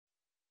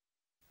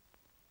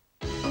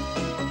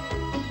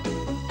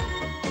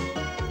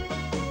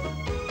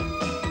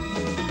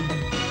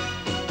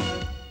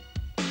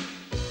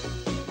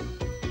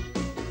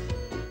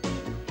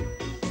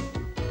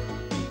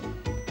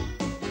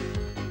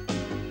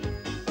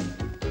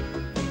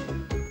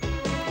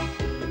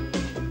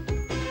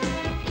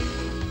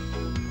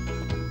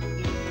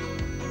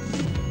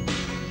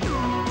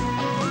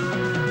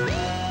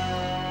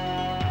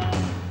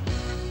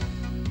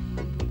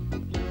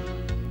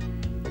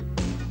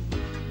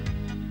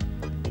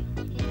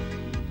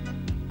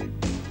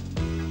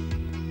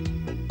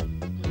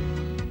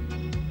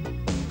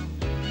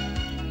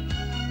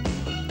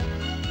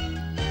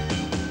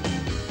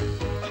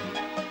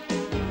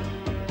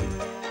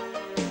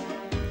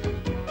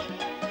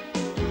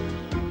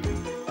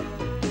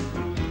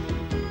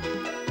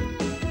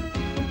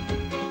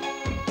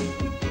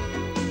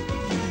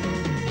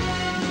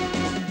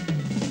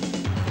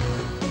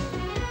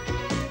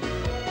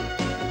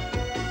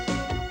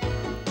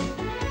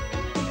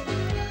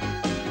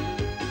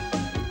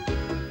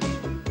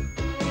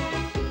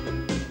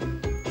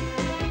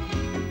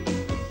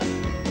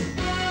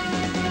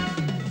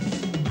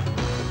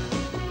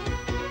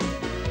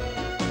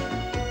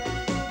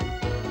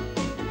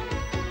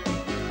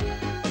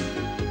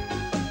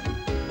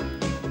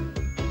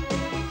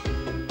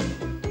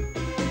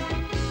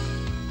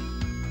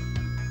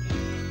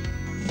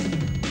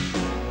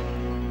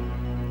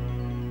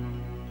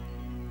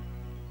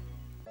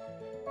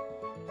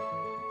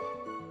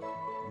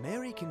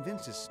Mary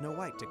convinces Snow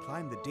White to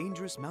climb the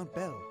dangerous Mount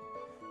Bell.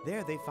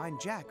 There they find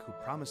Jack, who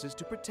promises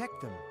to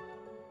protect them.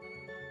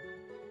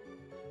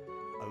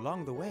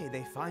 Along the way,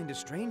 they find a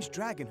strange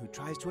dragon who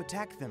tries to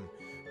attack them,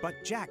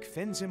 but Jack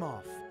fends him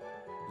off.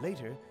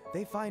 Later,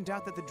 they find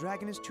out that the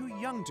dragon is too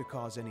young to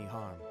cause any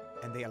harm,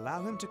 and they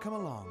allow him to come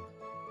along.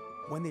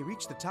 When they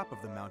reach the top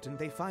of the mountain,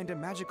 they find a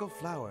magical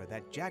flower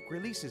that Jack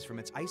releases from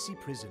its icy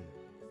prison.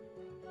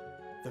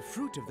 The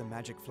fruit of the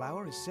magic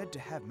flower is said to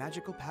have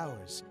magical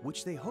powers,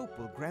 which they hope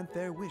will grant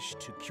their wish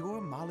to cure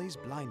Molly's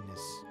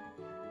blindness.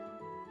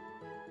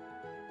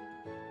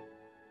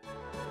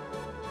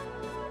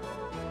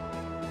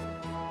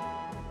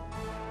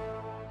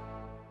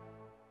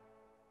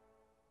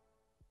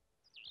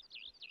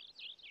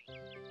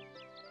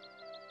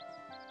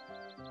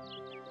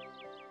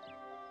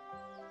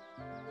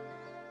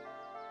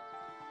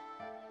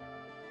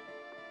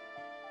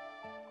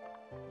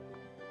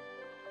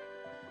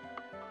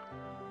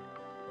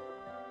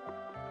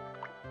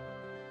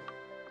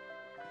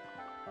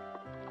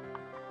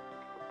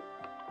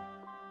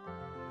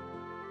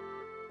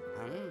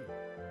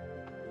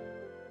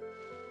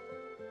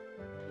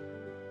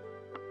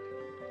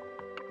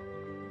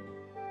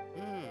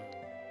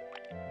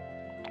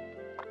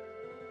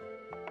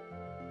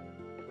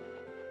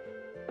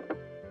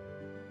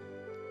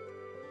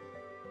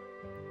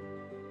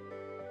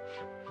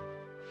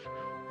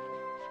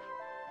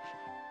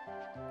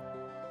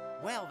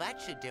 Well, that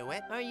should do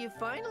it. Are you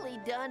finally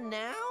done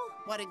now?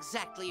 What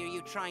exactly are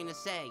you trying to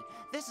say?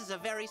 This is a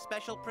very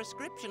special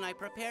prescription I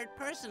prepared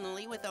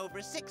personally with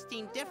over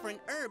 16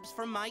 different herbs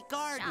from my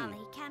garden.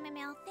 Jolly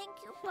Chamomile,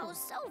 thank you both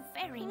so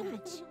very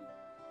much.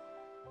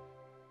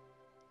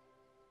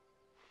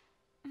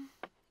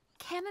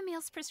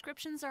 Chamomile's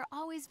prescriptions are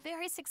always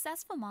very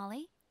successful,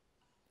 Molly.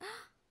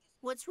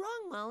 What's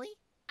wrong, Molly?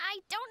 I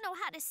don't know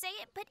how to say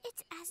it, but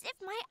it's as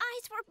if my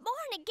eyes were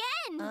born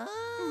again.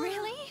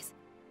 Really?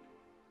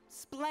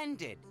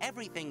 Splendid.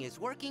 Everything is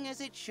working as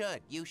it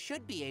should. You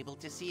should be able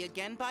to see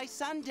again by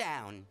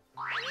sundown.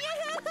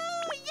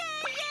 Yahoo!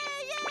 Yay,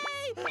 yay,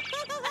 yay! Woo!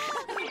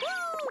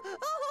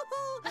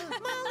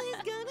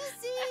 Molly's gonna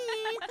see!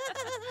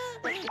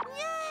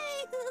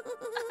 Yay!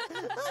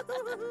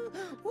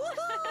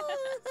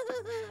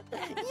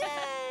 Woohoo!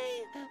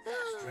 Yay!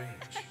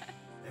 Strange.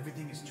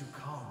 Everything is too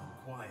calm and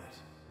quiet.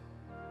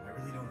 I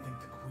really don't think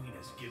the Queen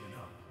has given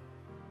up.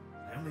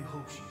 I only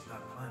hope she's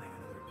not planning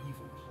another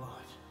evil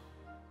plot.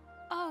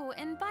 Oh,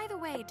 and by the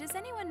way, does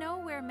anyone know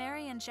where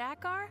Mary and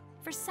Jack are?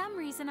 For some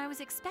reason, I was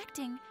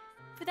expecting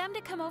for them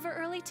to come over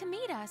early to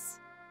meet us.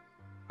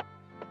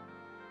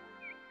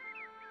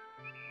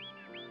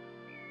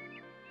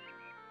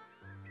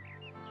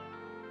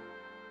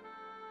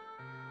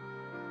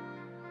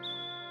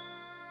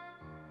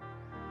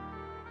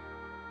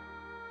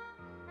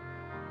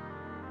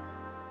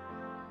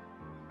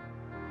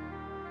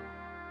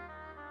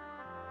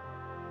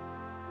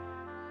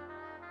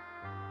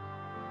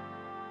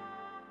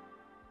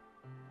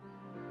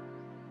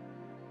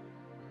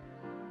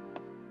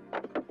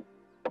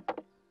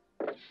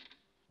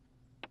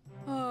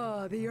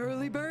 The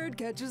early bird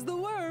catches the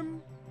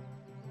worm.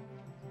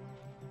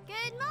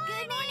 Good morning!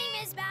 Good morning,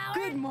 Miss Bauer!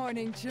 Good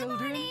morning, children.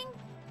 Good morning!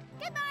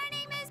 Good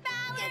morning, Miss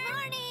Bauer! Good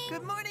morning!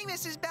 Good morning,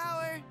 Mrs.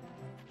 Bauer.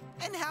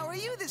 And how are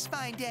you this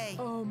fine day?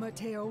 Oh,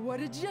 Mateo,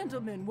 what a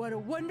gentleman. What a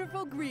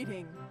wonderful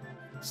greeting.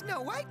 Snow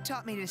White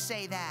taught me to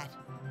say that.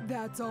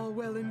 That's all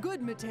well and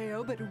good,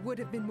 Mateo, but it would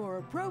have been more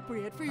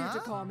appropriate for you to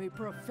call me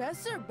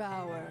Professor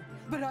Bauer.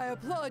 But I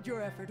applaud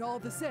your effort all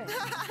the same.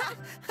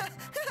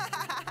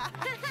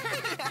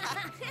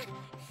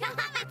 Come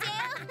on,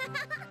 Mateo!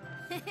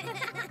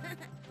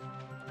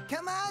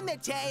 Come on,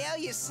 Mateo,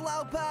 you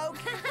slowpoke.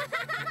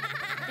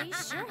 They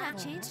sure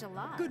have changed a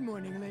lot. Good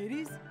morning,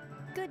 ladies.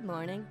 Good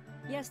morning.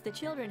 Yes, the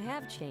children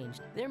have changed.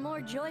 They're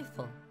more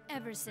joyful.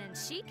 Ever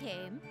since she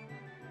came.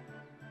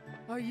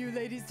 Are you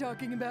ladies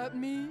talking about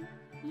me?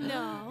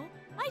 No,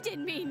 I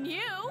didn't mean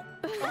you.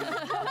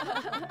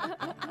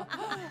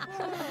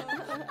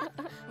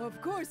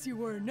 Of course you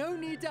were. No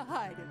need to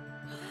hide it.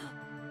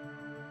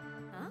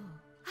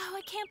 Oh,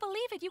 I can't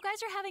believe it. You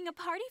guys are having a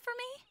party for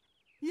me?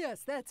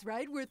 Yes, that's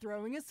right. We're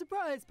throwing a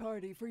surprise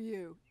party for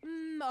you.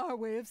 Our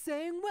way of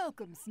saying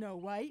welcome, Snow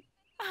White.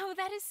 Oh,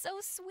 that is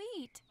so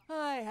sweet.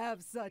 I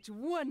have such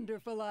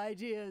wonderful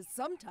ideas.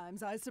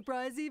 Sometimes I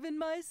surprise even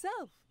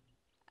myself.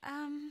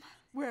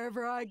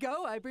 Wherever I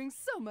go, I bring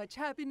so much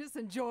happiness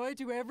and joy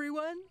to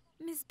everyone.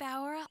 Miss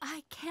Bauer,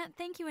 I can't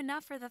thank you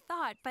enough for the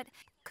thought, but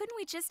couldn't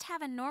we just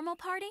have a normal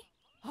party?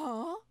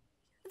 Huh?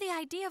 The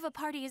idea of a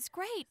party is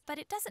great, but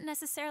it doesn't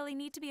necessarily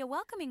need to be a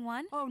welcoming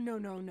one. Oh, no,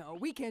 no, no.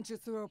 We can't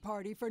just throw a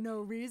party for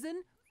no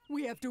reason.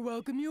 We have to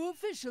welcome you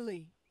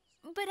officially.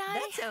 But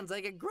That sounds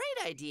like a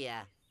great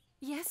idea.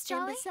 Yes,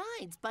 Jolly? And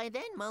besides, by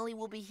then Molly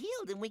will be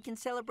healed and we can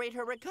celebrate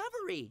her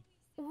recovery.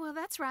 Well,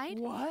 that's right.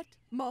 What?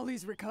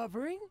 Molly's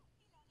recovering?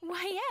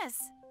 Why, yes.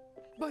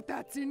 But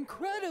that's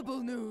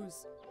incredible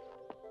news.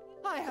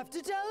 I have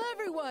to tell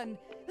everyone.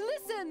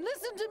 Listen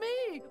to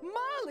me.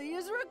 Molly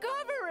is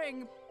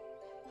recovering.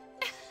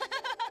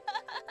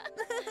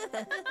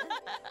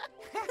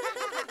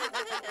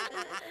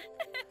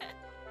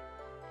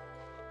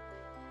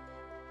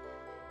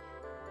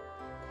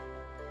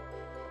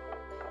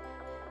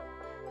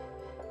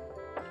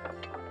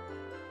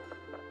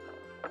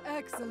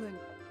 Excellent.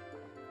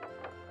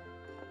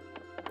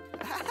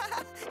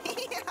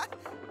 Yeah,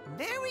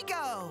 there we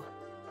go.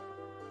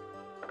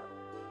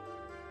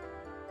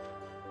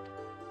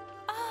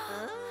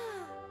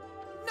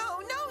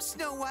 No,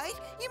 Snow White.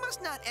 You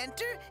must not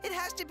enter. It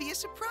has to be a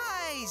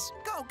surprise.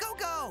 Go, go,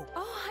 go.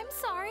 Oh, I'm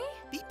sorry.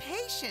 Be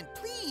patient,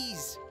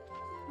 please.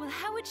 Well,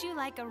 how would you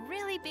like a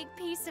really big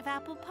piece of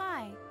apple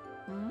pie?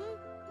 You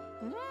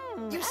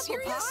Apple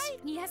serious? pie?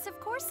 Yes, of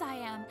course I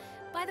am.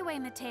 By the way,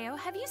 Mateo,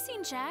 have you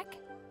seen Jack?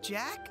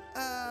 Jack?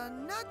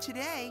 Not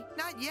today.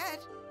 Not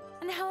yet.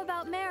 And how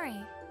about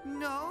Mary?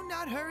 No,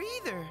 not her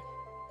either.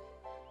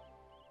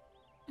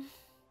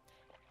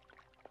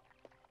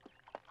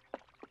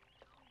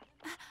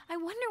 I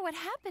wonder what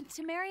happened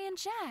to Mary and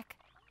Jack.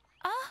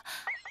 Oh,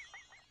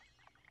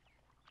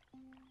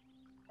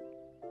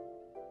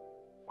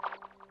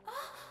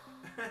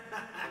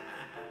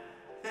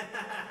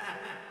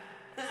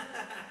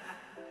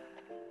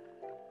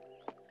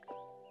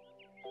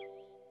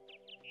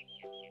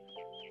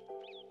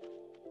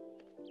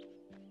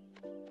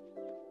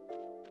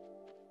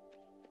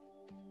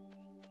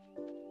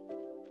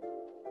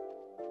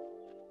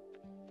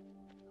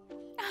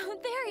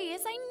 there he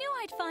is. I knew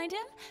I'd find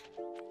him.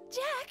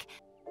 Jack!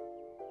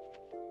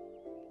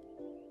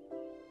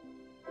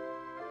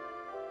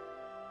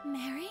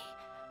 Mary?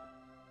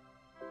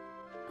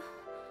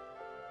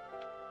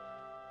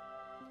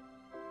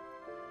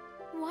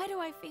 Why do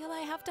I feel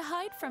I have to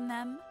hide from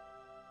them?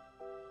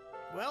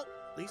 Well,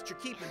 at least you're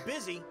keeping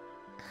busy.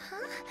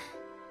 Huh?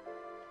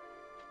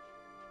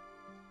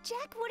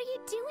 Jack, what are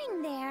you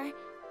doing there?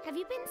 Have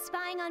you been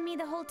spying on me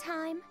the whole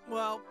time?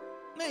 Well,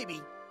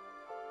 maybe.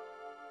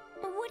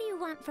 What do you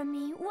want from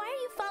me? Why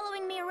are you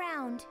following me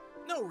around?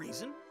 No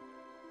reason.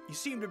 You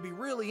seem to be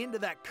really into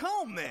that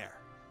comb there.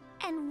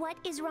 And what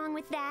is wrong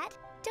with that?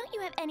 Don't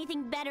you have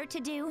anything better to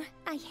do?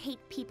 I hate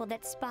people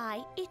that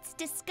spy. It's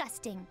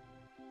disgusting.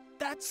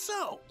 That's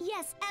so.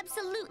 Yes,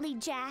 absolutely,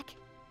 Jack.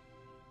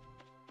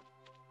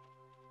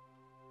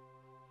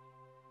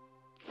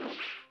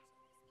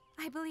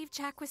 I believe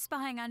Jack was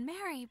spying on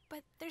Mary,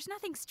 but there's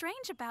nothing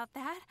strange about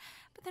that.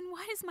 But then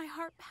why does my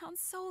heart pound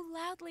so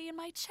loudly in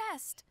my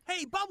chest?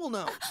 Hey, Bubble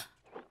Nose!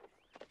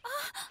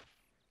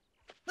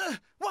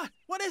 What?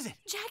 What is it?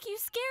 Jack, you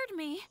scared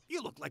me.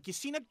 You look like you've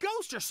seen a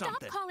ghost or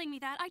something. Stop calling me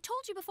that. I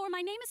told you before,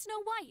 my name is Snow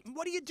White.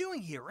 What are you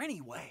doing here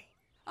anyway?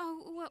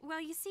 Oh,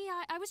 well, you see,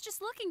 I was just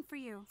looking for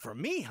you. For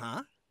me,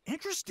 huh?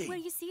 Interesting. Well,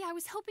 you see, I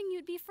was hoping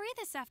you'd be free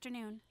this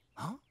afternoon.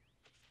 Huh?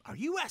 Are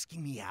you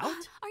asking me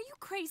out? Are you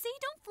crazy?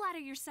 Don't flatter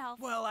yourself.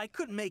 Well, I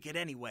couldn't make it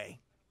anyway.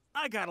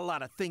 I got a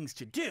lot of things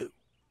to do.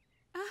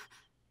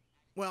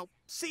 Well,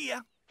 see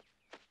ya.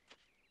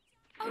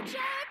 Oh,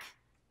 Jack!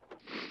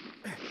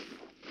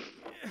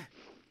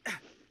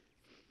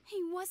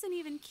 He wasn't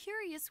even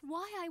curious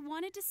why I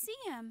wanted to see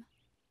him.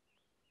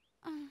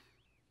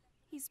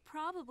 He's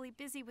probably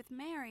busy with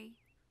Mary.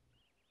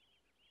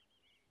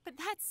 But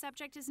that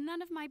subject is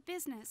none of my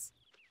business.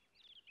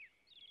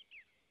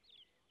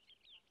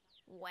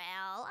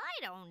 Well, I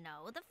don't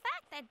know. The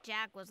fact that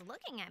Jack was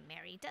looking at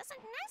Mary doesn't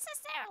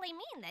necessarily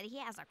mean that he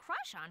has a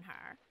crush on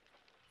her.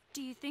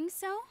 Do you think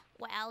so?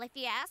 Well, if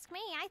you ask me,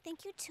 I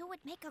think you two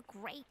would make a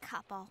great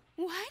couple.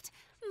 What?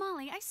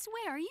 Molly, I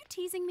swear, are you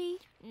teasing me?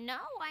 No,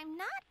 I'm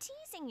not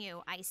teasing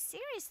you. I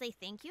seriously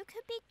think you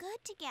could be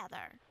good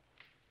together.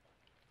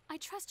 I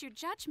trust your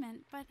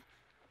judgment, but...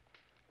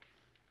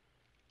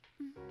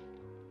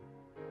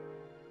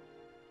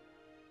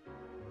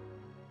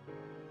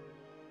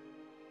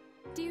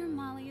 Dear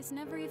Molly has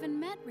never even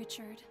met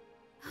Richard.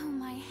 Oh,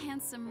 my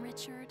handsome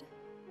Richard.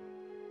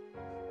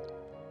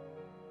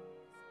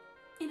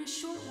 In a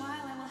short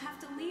while, I will have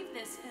to leave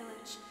this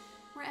village,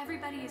 where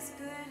everybody is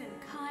good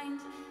and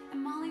kind,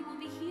 and Molly will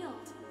be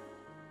healed.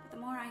 But the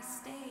more I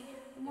stay,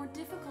 the more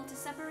difficult a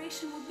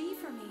separation will be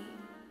for me.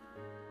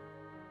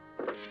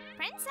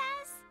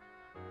 Princess?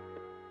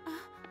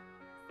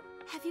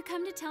 Have you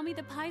come to tell me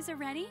the pies are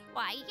ready?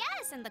 Why,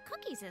 yes, and the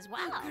cookies as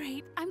well. Oh,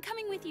 great. I'm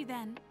coming with you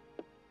then.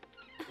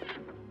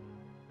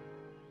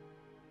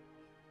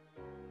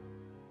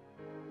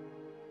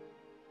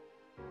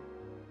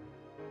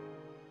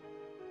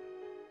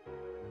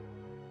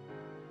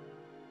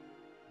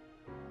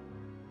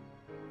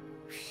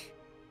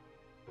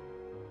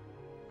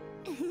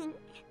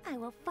 I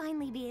will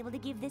finally be able to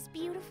give this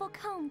beautiful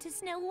comb to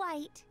Snow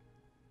White.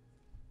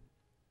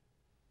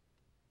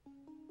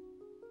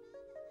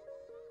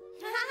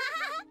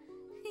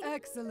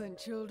 Excellent,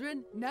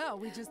 children. Now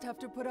we just have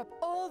to put up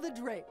all the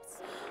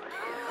drapes.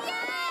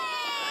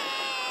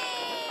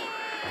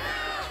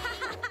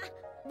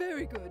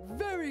 Very good,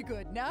 very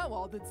good. Now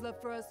all that's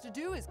left for us to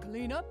do is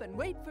clean up and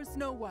wait for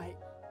Snow White.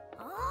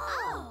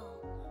 Oh!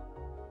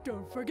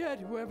 Don't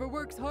forget, whoever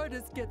works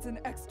hardest gets an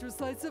extra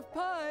slice of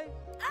pie.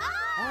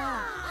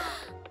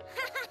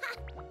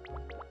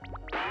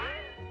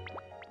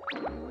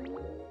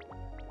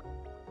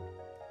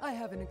 I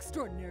have an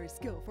extraordinary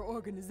skill for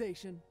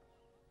organization.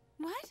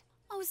 What?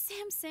 Oh,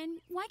 Samson,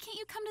 why can't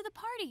you come to the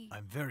party?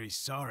 I'm very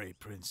sorry,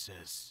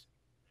 Princess,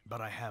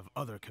 but I have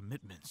other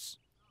commitments.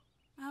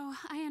 Oh,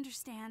 I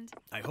understand.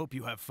 I hope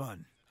you have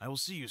fun. I will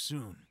see you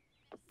soon.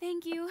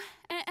 Thank you.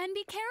 And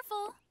be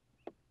careful.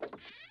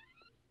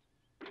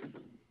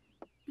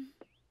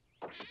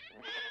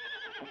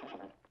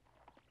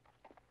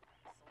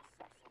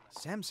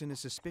 Samson is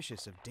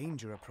suspicious of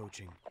danger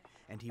approaching,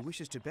 and he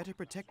wishes to better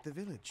protect the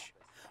village.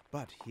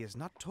 But he has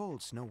not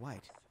told Snow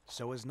White,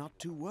 so as not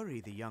to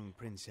worry the young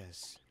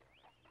princess.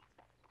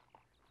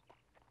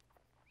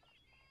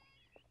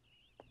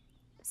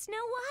 Snow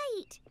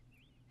White!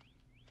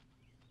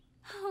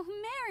 Oh,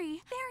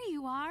 Mary, there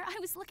you are. I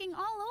was looking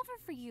all over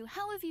for you.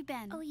 How have you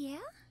been? Oh, yeah?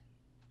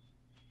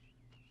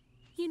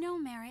 You know,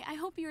 Mary, I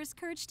hope you're as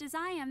encouraged as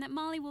I am that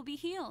Molly will be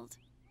healed.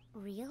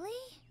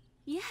 Really?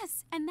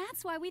 Yes, and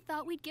that's why we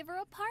thought we'd give her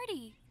a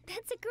party.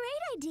 That's a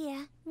great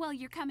idea. Well,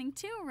 you're coming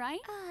too, right?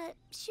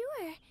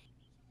 Sure.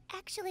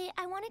 Actually,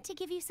 I wanted to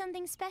give you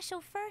something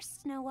special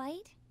first, Snow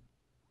White.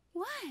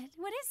 What?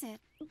 What is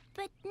it?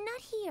 But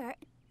not here.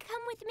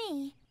 Come with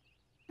me.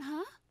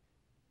 Huh?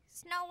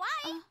 Snow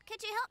White,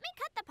 could you help me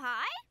cut the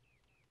pie?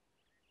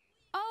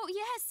 Oh,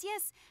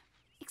 yes.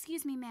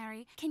 Excuse me,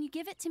 Mary. Can you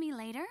give it to me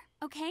later,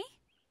 okay?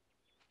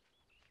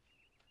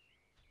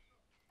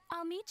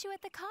 I'll meet you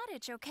at the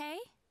cottage, okay?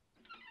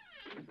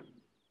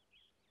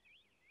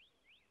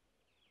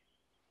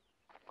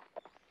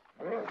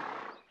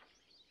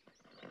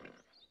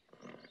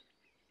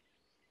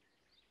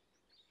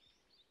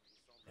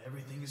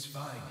 Everything is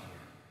fine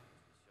here.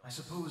 I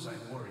suppose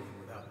I'm worrying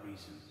without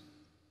reason.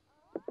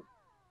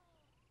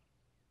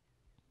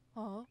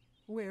 Huh?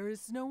 Where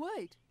is Snow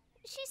White?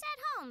 She's at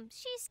home.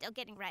 She's still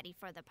getting ready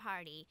for the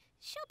party.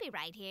 She'll be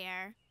right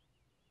here.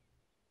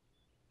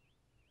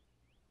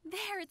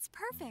 There, it's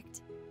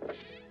perfect.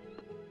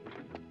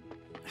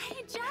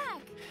 Hey,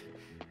 Jack!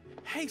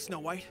 Hey, Snow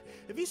White.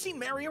 Have you seen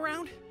Mary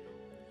around?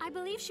 I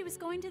believe she was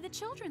going to the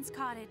children's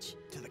cottage.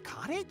 To the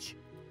cottage?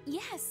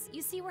 Yes,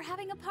 you see, we're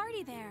having a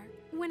party there.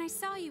 When I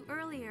saw you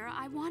earlier,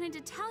 I wanted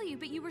to tell you,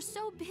 but you were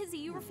so busy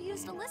you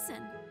refused to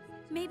listen.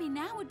 Maybe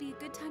now would be a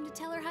good time to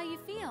tell her how you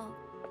feel.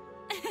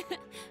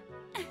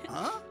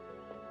 Huh?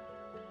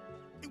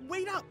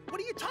 Wait up! What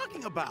are you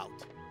talking about?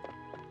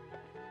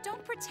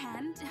 Don't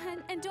pretend,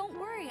 and don't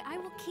worry, I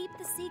will keep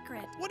the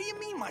secret. What do you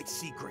mean, my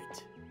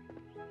secret?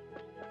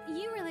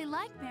 You really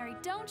like Mary,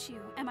 don't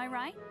you? Am I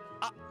right?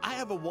 I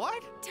have a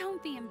what?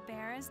 Don't be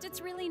embarrassed. It's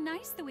really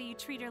nice the way you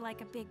treat her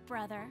like a big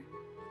brother.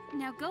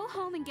 Now go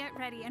home and get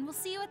ready, and we'll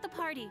see you at the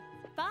party.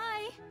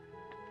 Bye!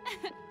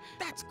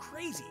 That's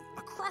crazy.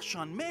 A crush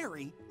on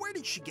Mary? Where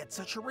did she get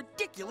such a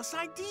ridiculous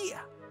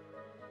idea?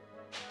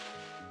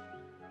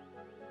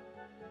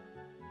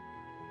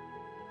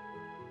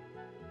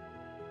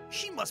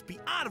 She must be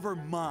out of her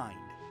mind.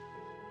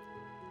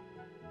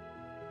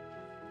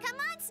 Come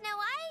on, Snow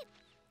White!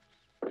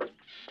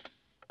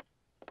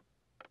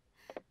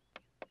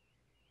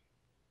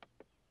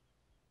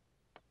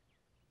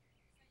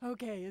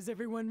 Okay, is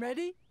everyone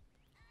ready?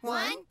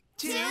 1,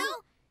 2, 3!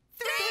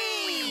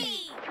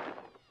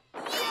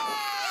 Yay!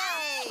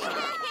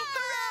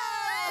 Hooray!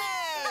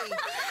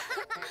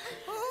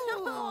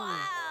 Ooh.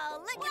 Wow,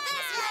 look at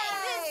this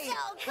place. This is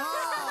so cool.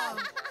 Oh,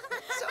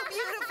 so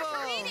beautiful.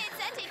 We did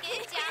such a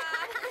good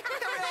job.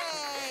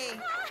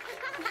 Hooray!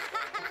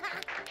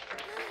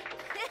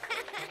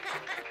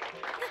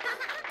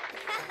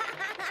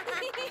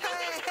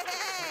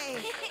 Hey!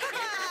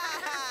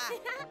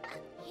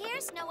 Here,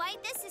 Snow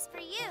White, this is for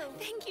you.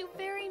 Thank you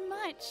very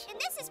much. And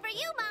this is for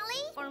you,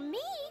 Molly. For me?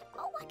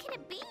 Oh, what can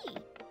it be?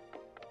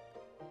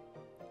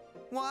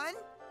 1,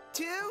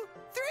 2,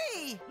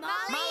 3!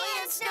 Molly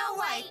and Snow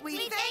White,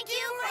 we thank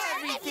you for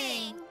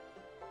everything.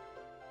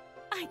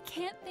 I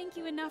can't thank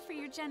you enough for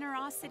your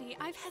generosity.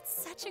 I've had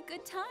such a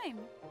good time.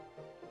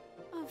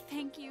 Oh,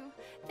 thank you.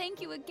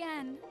 Thank you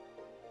again.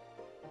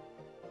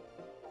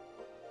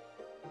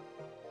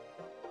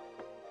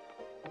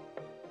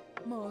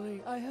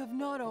 Molly, I have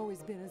not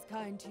always been as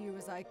kind to you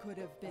as I could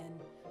have been.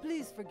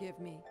 Please forgive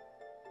me.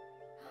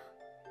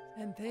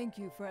 And thank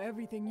you for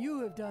everything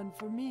you have done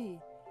for me.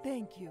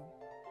 Thank you.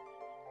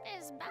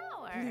 Miss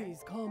Bauer.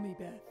 Please call me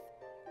Beth.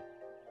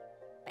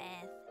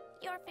 Beth,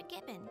 you're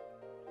forgiven.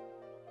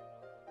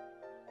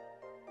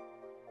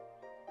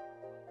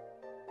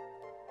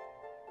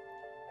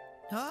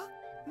 Huh?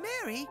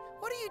 Mary,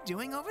 what are you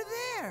doing over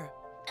there?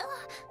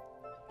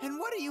 And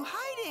what are you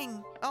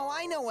hiding? Oh,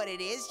 I know what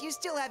it is. You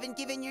still haven't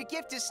given your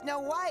gift to Snow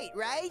White,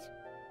 right?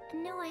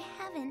 No, I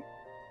haven't.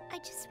 I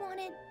just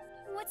wanted...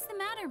 What's the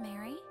matter,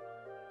 Mary?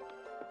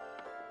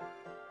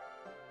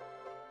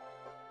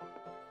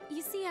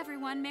 You see,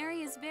 everyone,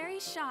 Mary is very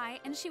shy,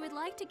 and she would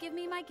like to give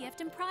me my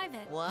gift in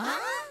private. What?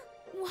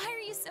 Why are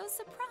you so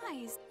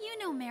surprised? You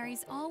know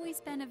Mary's always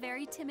been a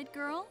very timid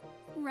girl,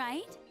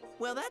 right?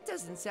 Well, that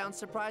doesn't sound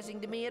surprising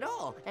to me at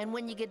all. And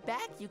when you get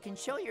back, you can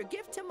show your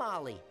gift to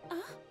Molly.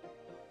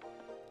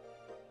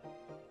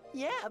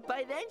 Yeah,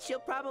 by then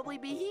she'll probably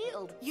be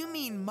healed. You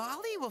mean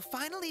Molly will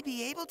finally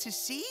be able to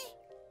see?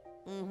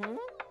 Mm-hmm.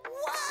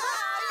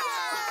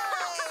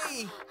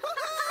 Yay!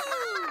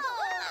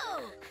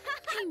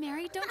 Hey,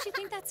 Mary, don't you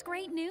think that's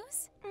great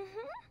news?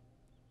 Mm-hmm.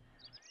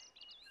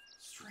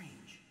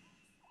 Strange.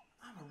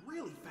 I'm a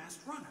really fast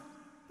runner.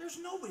 There's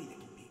nobody that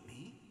can beat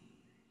me.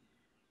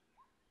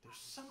 There's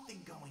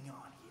something going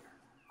on here.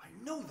 I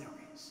know there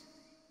is.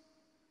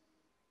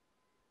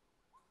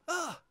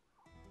 Ah!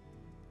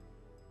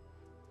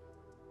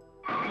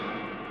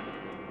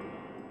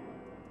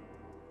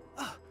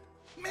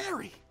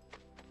 Mary!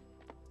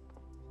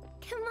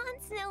 Come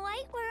on, Snow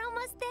White, we're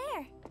almost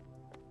there.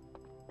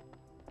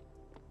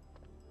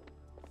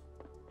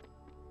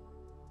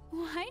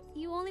 What?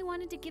 You only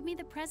wanted to give me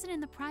the present in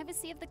the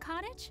privacy of the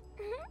cottage?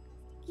 Mm-hmm.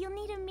 You'll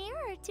need a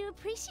mirror to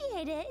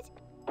appreciate it.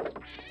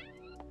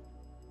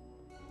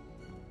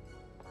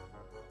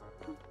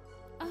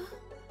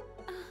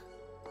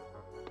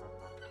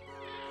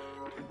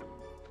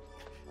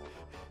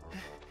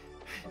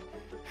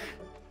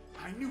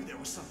 I knew there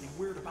was something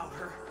weird about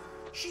her.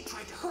 She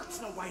tried to hurt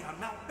Snow White on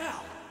Mount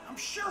Bell. I'm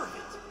sure of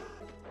it.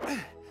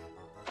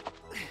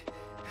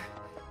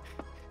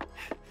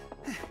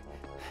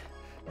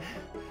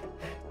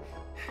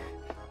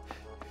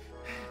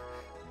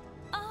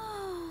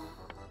 Oh.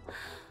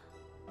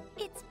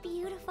 It's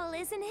beautiful,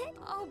 isn't it?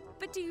 Oh,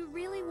 but do you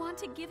really want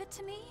to give it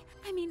to me?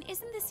 I mean,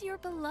 isn't this your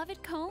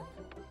beloved comb?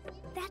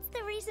 That's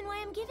the reason why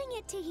I'm giving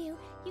it to you.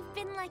 You've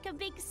been like a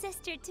big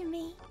sister to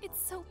me.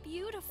 It's so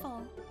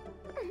beautiful.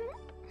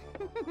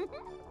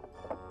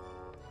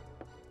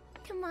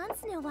 Come on,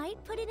 Snow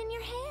White, put it in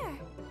your hair.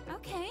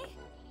 Okay.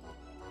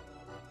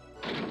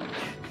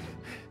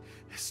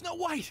 Snow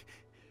White!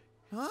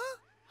 Huh?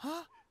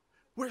 Huh?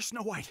 Where's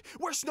Snow White?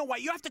 Where's Snow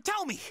White? You have to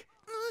tell me!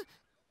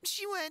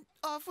 She went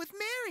off with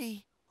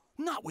Mary.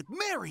 Not with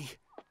Mary!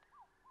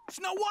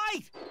 Snow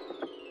White!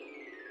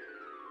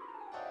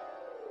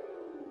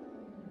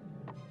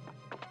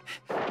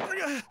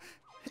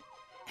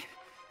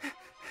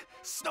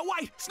 Snow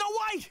White! Snow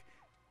White!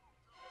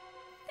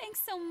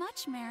 Thanks so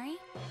much, Mary.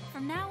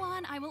 From now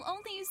on, I will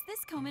only use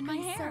this comb in my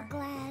I'm hair. so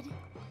glad.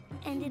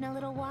 And in a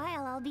little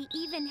while, I'll be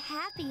even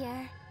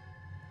happier.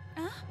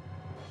 Huh?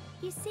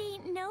 You see,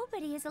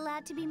 nobody is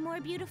allowed to be more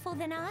beautiful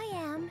than I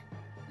am.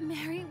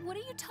 Mary, what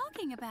are you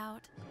talking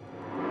about?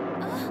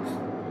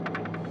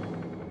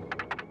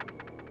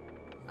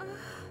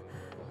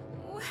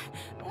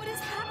 What is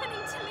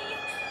happening to me?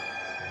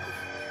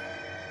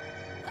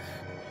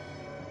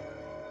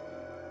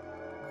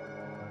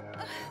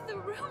 The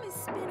room is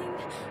spinning.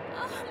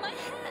 Oh, my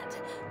head.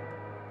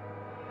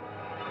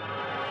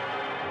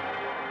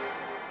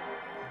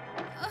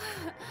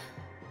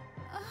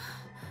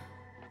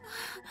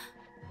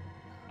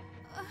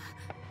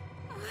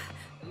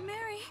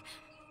 Mary,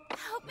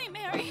 help me,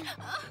 Mary.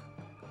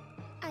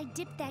 I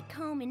dipped that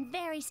comb in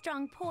very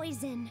strong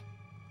poison.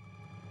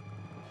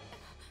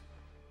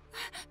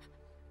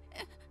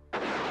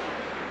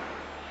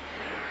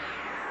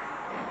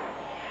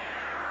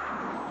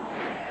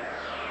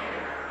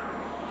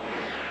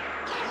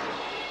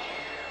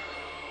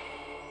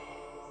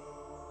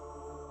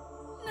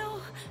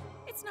 No,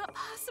 it's not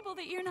possible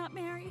that you're not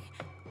Mary.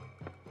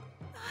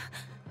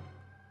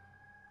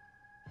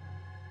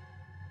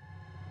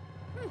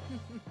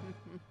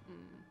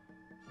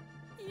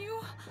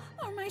 You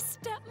are my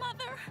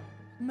stepmother.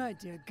 My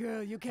dear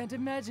girl, you can't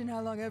imagine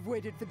how long I've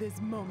waited for this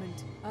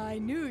moment. I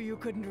knew you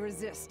couldn't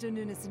resist an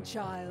innocent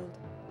child.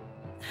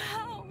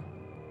 How?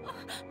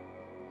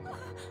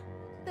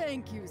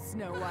 Thank you,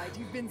 Snow White.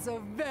 You've been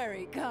so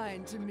very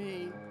kind to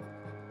me.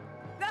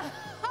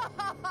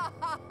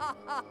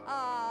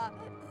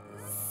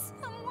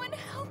 Someone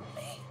help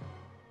me.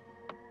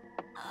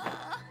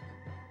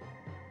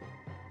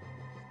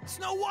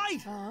 Snow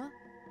White! Huh?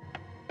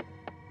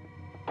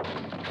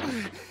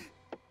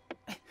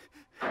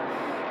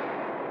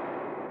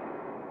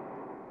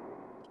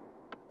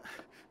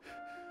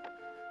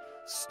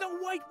 Snow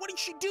White, what did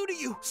she do to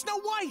you? Snow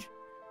White!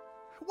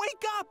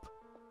 Wake up!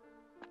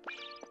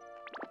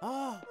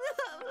 Oh.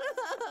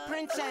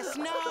 Princess,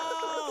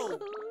 no!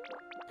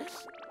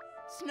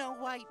 Snow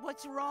White,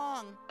 what's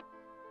wrong?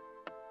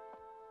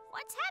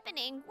 What's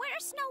happening?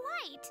 Where's Snow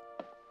White?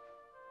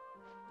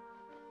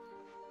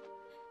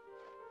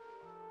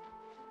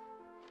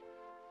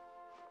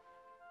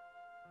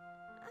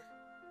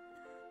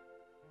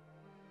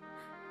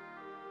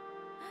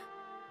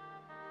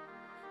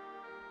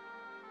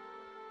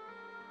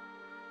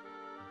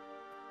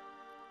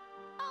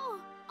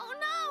 Oh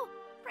no!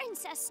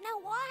 Princess Snow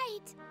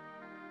White!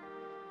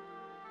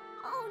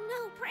 Oh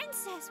no,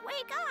 Princess,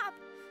 wake up!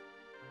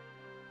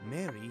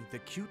 Mary, the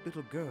cute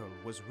little girl,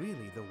 was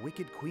really the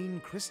wicked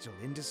Queen Crystal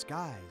in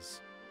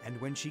disguise. And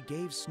when she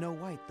gave Snow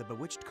White the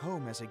bewitched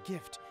comb as a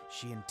gift,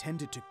 she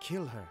intended to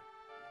kill her.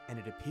 And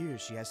it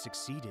appears she has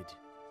succeeded.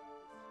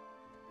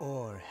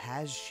 Or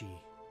has she?